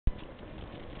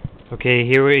Okay,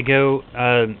 here we go.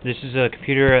 This is a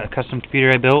custom computer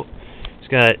I built. It's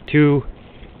got two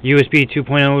USB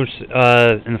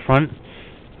 2.0s in the front.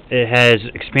 It has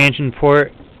expansion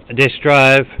port, a disk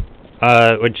drive,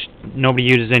 which nobody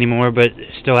uses anymore, but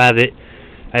still have it.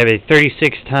 I have a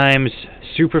 36 times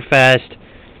SuperFast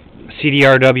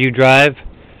CDRW drive,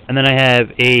 and then I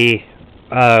have a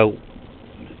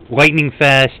lightning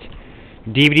fast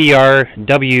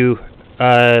DVD-RW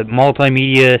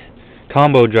multimedia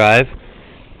combo drive,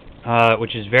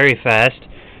 which is very fast.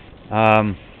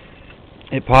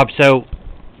 It pops out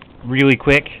really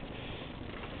quick.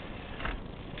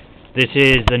 This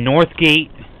is the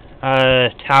Northgate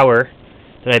tower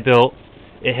that I built.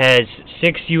 It has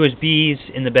 6 USBs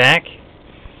in the back.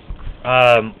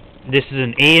 This is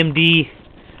an AMD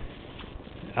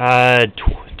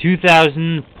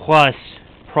 2000 plus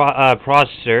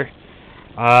processor.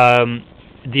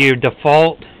 The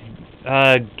default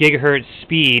gigahertz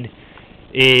speed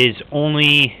is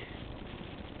only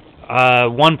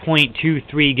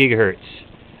 1.23 gigahertz,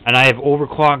 and I have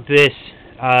overclocked this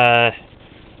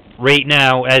right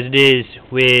now as it is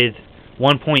with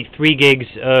 1.3 gigs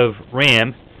of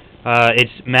RAM.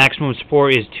 Its maximum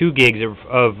support is 2 gigs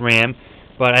of RAM,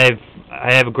 but I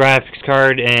have a graphics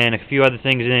card and a few other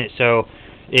things in it, so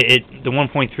the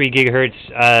 1.3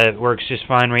 gigahertz works just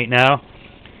fine right now.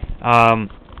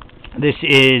 This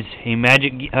is a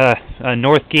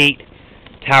Northgate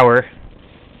tower.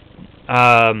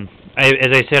 As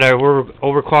I said, I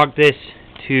overclocked this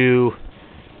to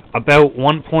about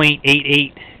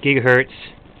 1.88 gigahertz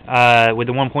with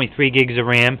the 1.3 gigs of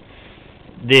RAM.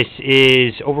 This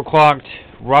is overclocked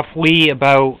roughly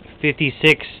about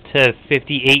 56 to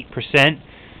 58%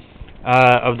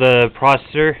 of the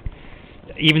processor.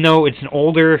 Even though it's an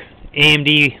older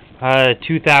AMD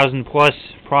 2000 plus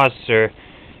processor,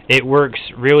 it works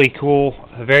really cool,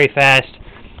 very fast.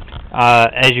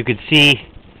 As you can see,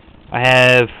 I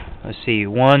have, let's see,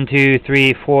 1, 2,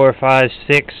 3, 4, 5,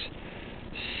 6,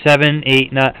 7,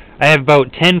 8, 9. I have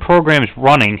about 10 programs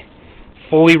running,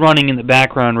 fully running in the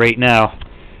background right now.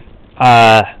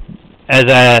 As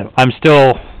I'm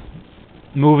still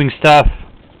moving stuff.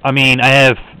 I mean,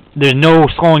 there's no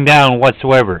slowing down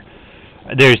whatsoever.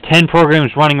 There's 10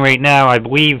 programs running right now. I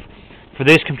believe for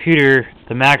this computer,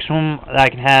 the maximum that I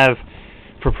can have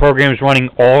for programs running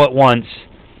all at once,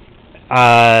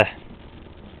 I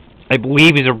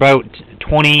believe is about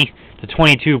 20 to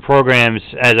 22 programs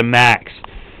as a max.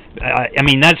 I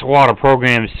mean, that's a lot of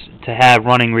programs to have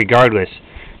running regardless.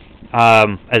 As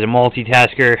a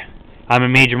multitasker, I'm a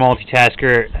major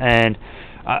multitasker, and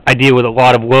I deal with a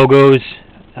lot of logos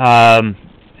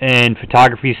and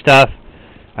photography stuff.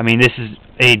 I mean, this is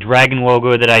a dragon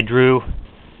logo that I drew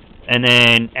and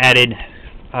then added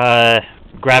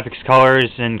graphics colors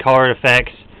and color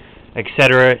effects,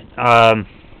 etc.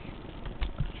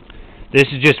 This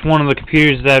is just one of the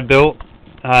computers that I built.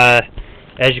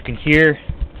 As you can hear,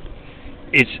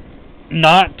 it's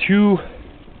not too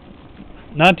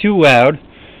loud.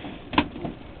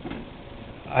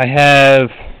 I have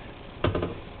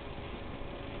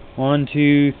 1,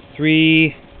 2,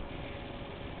 3.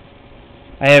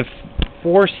 I have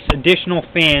 4 additional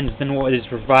fans than what is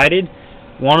provided.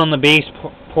 One on the base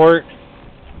port.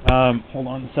 Hold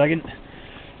on a second.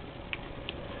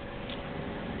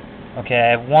 Okay, I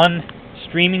have one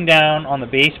streaming down on the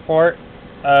base port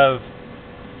of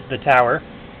the tower.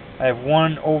 I have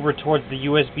one over towards the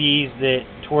USBs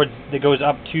that goes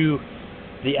up to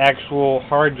the actual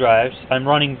hard drives. I'm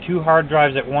running 2 hard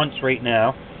drives at once right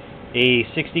now, a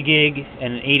 60 gig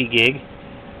and an 80 gig.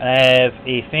 I have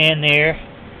a fan there,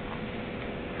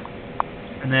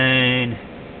 and then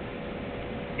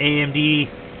AMD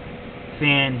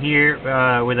fan here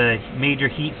with a major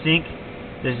heatsink.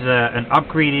 This is an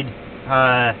upgraded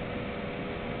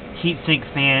heatsink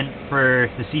fan for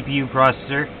the CPU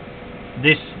processor.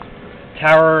 This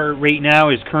tower right now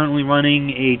is currently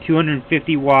running a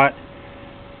 250 watt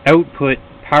output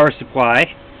power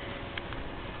supply.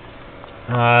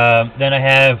 Then I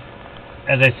have,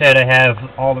 as I said, I have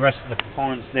all the rest of the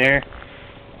components there.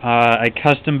 I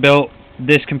custom built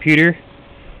this computer.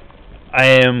 I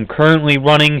am currently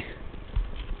running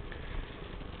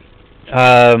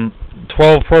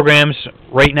 12 programs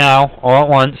right now, all at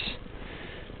once.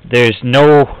 There's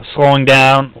no slowing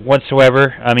down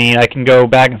whatsoever. I mean, I can go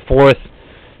back and forth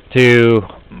to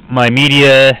my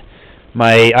media,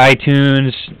 my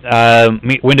iTunes,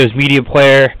 Windows Media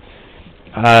Player.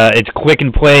 It's click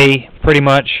and play pretty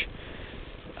much.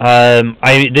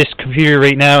 This computer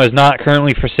right now is not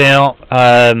currently for sale,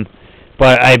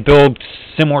 but I build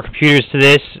similar computers to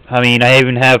this. I mean, I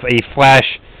even have a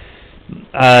flash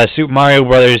Super Mario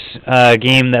Brothers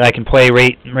game that I can play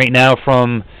right now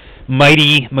from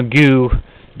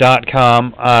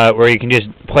MightyMagoo.com, where you can just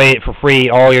play it for free.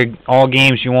 All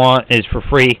games you want is for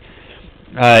free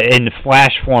in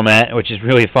Flash format, which is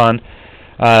really fun.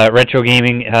 Retro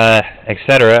gaming,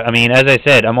 etc. I mean, as I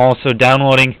said, I'm also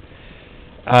downloading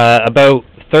about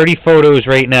 30 photos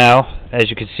right now, as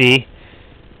you can see.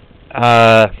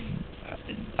 I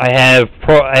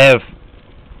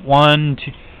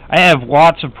have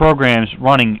lots of programs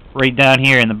running right down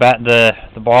here in the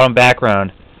bottom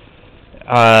background,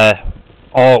 all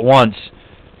at once.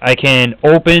 I can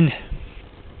open.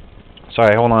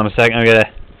 Sorry, hold on a second.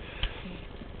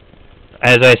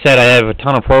 As I said, I have a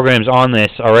ton of programs on this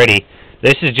already.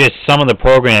 This is just some of the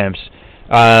programs.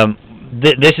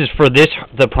 This is for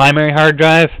the primary hard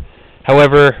drive.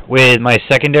 However, with my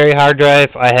secondary hard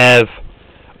drive, I have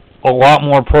a lot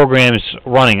more programs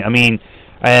running. I mean,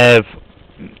 I have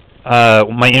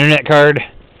my internet card,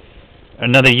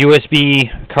 another USB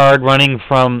card running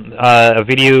from a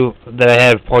video that I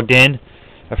have plugged in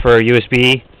for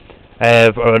USB. I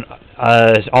have an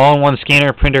all-in-one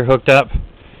scanner printer hooked up.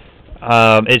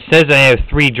 It says I have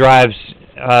 3 drives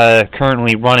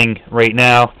currently running right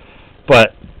now,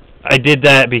 but I did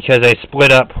that because I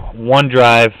split up one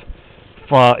drive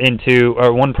my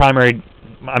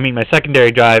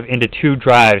secondary drive into 2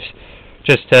 drives,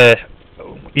 just to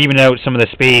even out some of the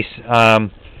space.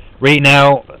 Right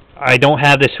now, I don't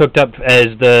have this hooked up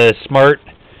as the smart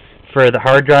for the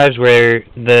hard drives, where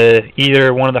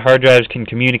either one of the hard drives can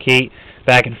communicate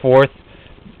back and forth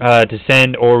to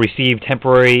send or receive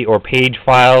temporary or page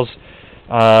files,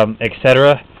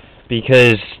 etc.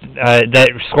 Because that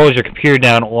slows your computer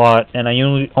down a lot, and I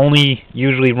only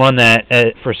usually run that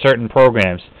for certain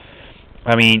programs.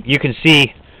 I mean, you can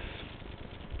see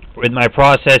with my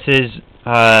processes,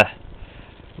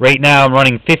 right now I'm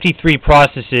running 53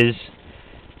 processes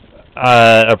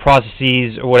or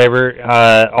whatever,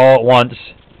 all at once.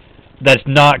 That's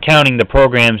not counting the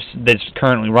programs that's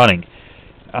currently running.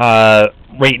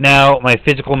 Right now, my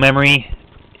physical memory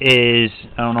is,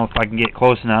 I don't know if I can get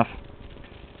close enough,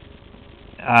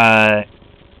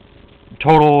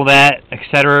 total that,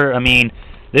 etc. I mean,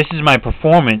 this is my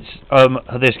performance of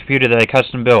this computer that I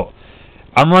custom built.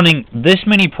 I'm running this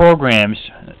many programs,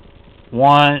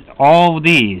 all of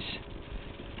these,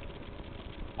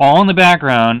 all in the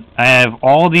background. I have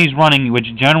all of these running,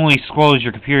 which generally slows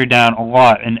your computer down a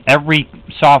lot, and every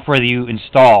software that you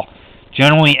install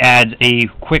generally adds a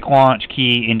quick launch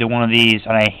key into one of these,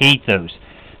 and I hate those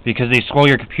because they slow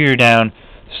your computer down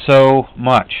so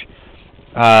much.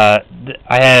 I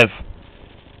have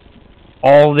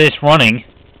all this running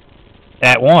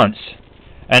at once,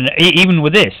 and even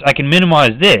with this, I can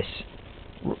minimize this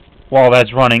while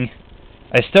that's running.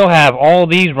 I still have all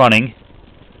these running.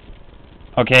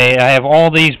 Okay, I have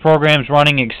all these programs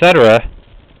running, etc.,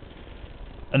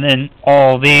 and then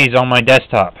all these on my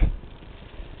desktop.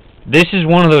 This is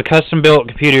one of the custom-built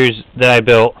computers that I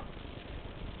built.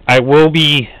 I will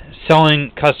be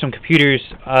selling custom computers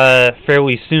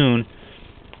fairly soon.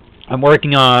 I'm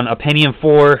working on a Pentium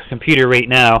 4 computer right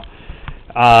now.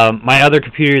 My other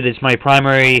computer that's my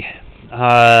primary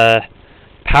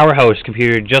powerhouse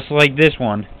computer, just like this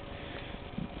one.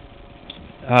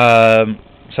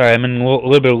 Sorry, I'm in a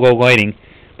little bit of low lighting.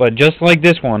 But just like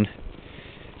this one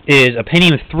is a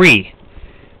Pentium 3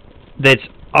 that's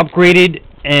upgraded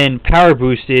and power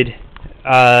boosted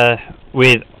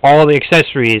with all the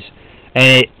accessories,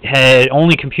 and it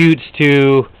only computes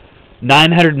to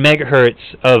 900 megahertz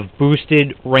of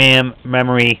boosted RAM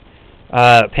memory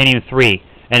Pentium 3,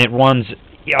 and it runs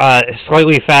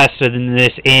slightly faster than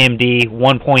this AMD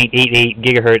 1.88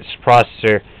 gigahertz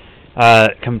processor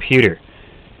computer,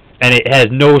 and it has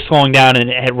no slowing down, and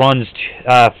it runs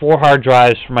 4 hard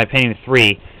drives for my Pentium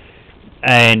 3,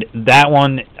 and that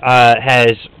one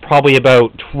has probably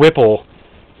about triple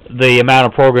the amount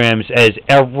of programs, as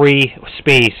every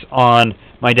space on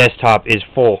my desktop is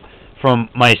full from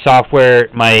my software,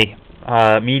 my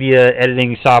media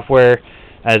editing software,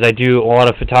 as I do a lot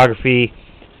of photography,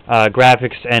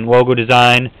 graphics and logo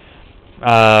design,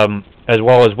 as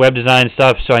well as web design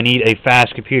stuff, so I need a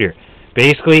fast computer.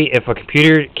 Basically, if a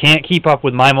computer can't keep up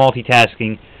with my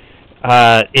multitasking,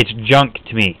 it's junk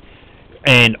to me.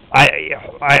 And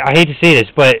I hate to say this,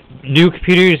 but new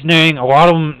computers, a lot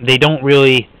of them, they don't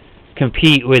really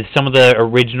compete with some of the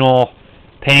original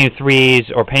Pentium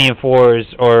 3s or Pentium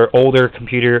 4s or older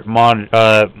computers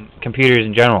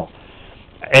in general.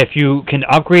 If you can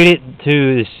upgrade it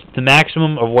to the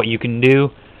maximum of what you can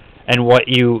do and what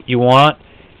you want,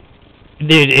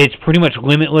 it's pretty much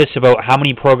limitless about how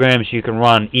many programs you can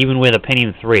run, even with a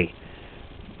Pentium 3.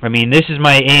 I mean, this is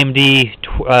my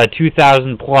AMD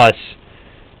 2000 plus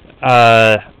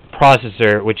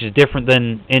processor, which is different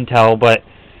than Intel, but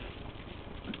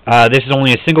this is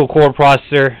only a single core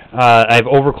processor. I've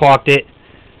overclocked it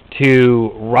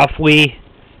to roughly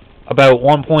about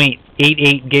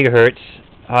 1.88 gigahertz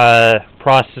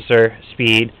processor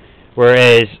speed,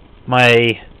 whereas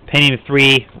my Pentium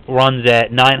 3 runs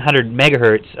at 900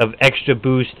 megahertz of extra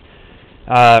boost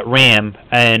RAM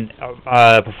and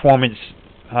performance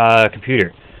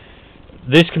computer.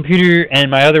 This computer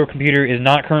and my other computer is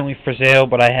not currently for sale,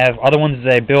 but I have other ones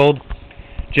that I build.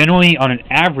 Generally, on an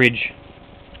average,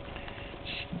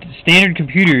 standard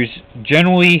computers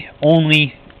generally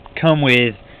only come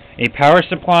with a power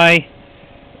supply,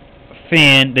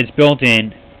 fan that's built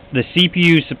in, the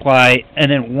CPU supply,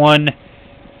 and then one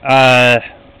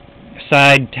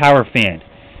side tower fan.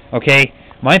 Okay,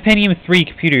 my Pentium 3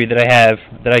 computer that I have,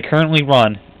 that I currently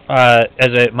run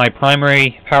as my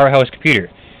primary powerhouse computer.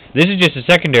 This is just a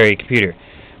secondary computer,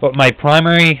 but my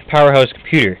primary powerhouse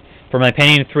computer for my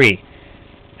Pentium 3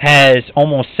 has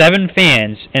almost 7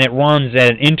 fans, and it runs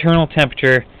at an internal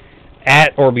temperature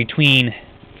at or between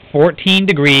 14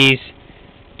 degrees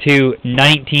to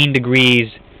 19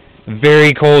 degrees,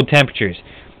 very cold temperatures.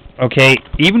 Okay,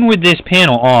 even with this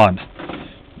panel on,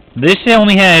 this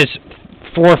only has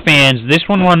 4 fans. This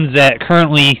one runs at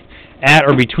currently at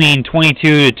or between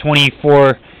 22 to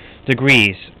 24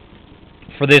 degrees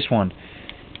for this one.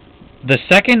 The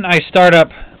second I start up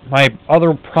my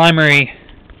other primary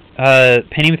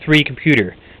Pentium 3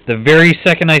 computer, the very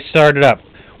second I start it up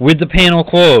with the panel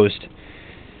closed,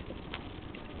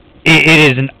 it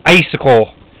is an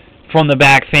icicle from the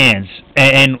back fans.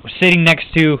 And sitting next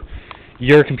to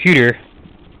your computer,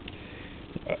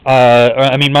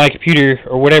 I mean my computer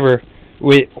or whatever,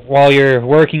 while you're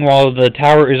working, while the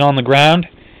tower is on the ground,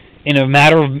 in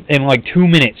like 2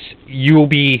 minutes, you will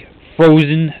be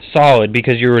frozen solid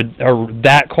because you're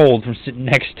that cold from sitting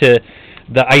next to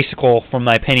the icicle from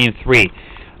my Pentium 3.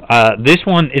 This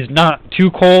one is not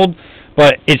too cold,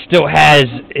 but it still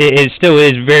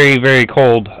is very, very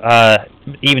cold,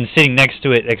 even sitting next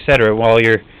to it, etc. while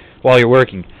you're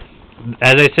working.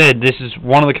 As I said, this is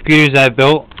one of the computers I've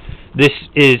built. This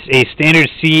is a standard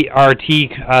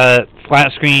CRT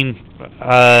flat screen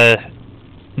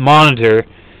monitor.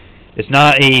 It's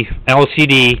not a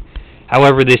LCD.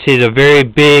 However, this is a very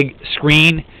big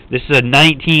screen. This is a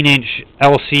 19-inch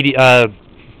LCD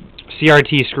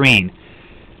CRT screen,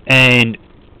 and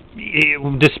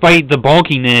despite the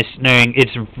bulkiness,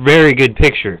 it's a very good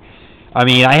picture. I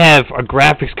mean, I have a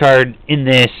graphics card in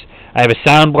this. I have a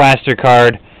Sound Blaster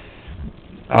card.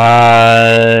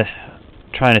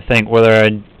 Trying to think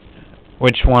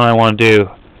which one I want to do.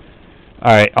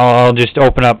 All right, I'll just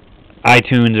open up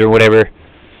iTunes or whatever.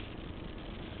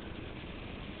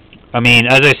 I mean,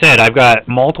 as I said, I've got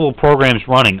multiple programs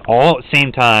running all at the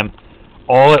same time,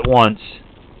 all at once,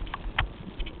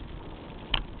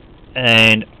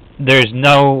 and there's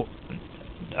no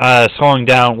slowing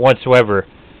down whatsoever.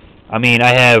 I mean,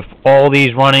 I have all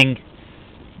these running,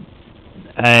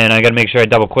 and I got to make sure I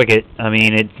double click it. I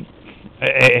mean,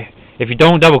 if you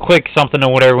don't double click something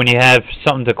or whatever when you have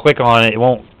something to click on, it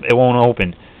won't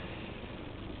open.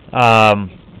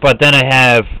 But then I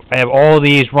have all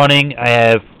these running. I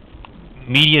have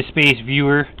Media Space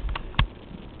Viewer,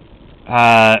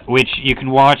 which you can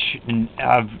watch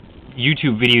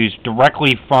YouTube videos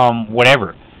directly from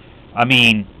whatever. I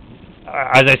mean,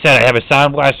 as I said, I have a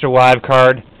Sound Blaster Live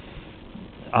card.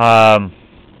 I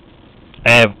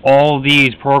have all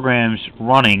these programs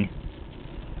running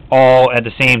all at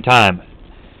the same time.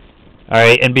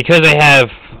 Alright, and because I have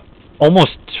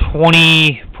almost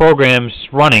 20 programs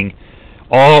running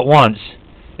all at once,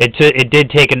 it did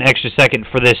take an extra second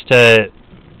for this to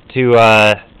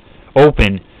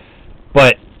open,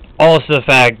 but also the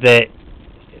fact that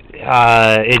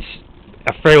it's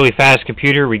a fairly fast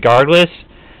computer regardless,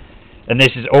 and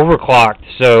this is overclocked,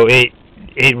 so it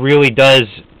really does.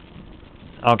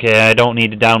 Okay, I don't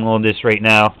need to download this right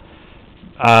now.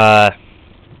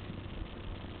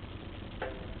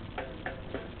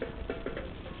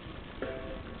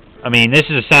 I mean, this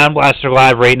is a Sound Blaster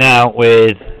Live right now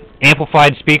with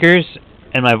amplified speakers,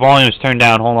 and my volume is turned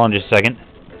down. Hold on just a second.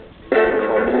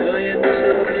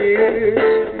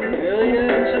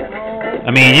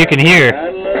 I mean, you can hear.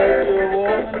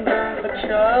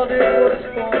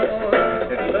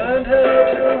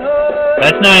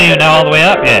 That's not even all the way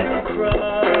up yet.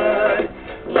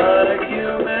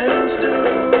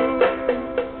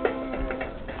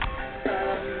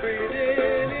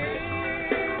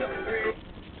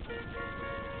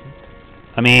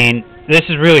 I mean, this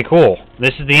is really cool.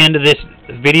 This is the end of this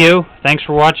video. Thanks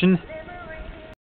for watching.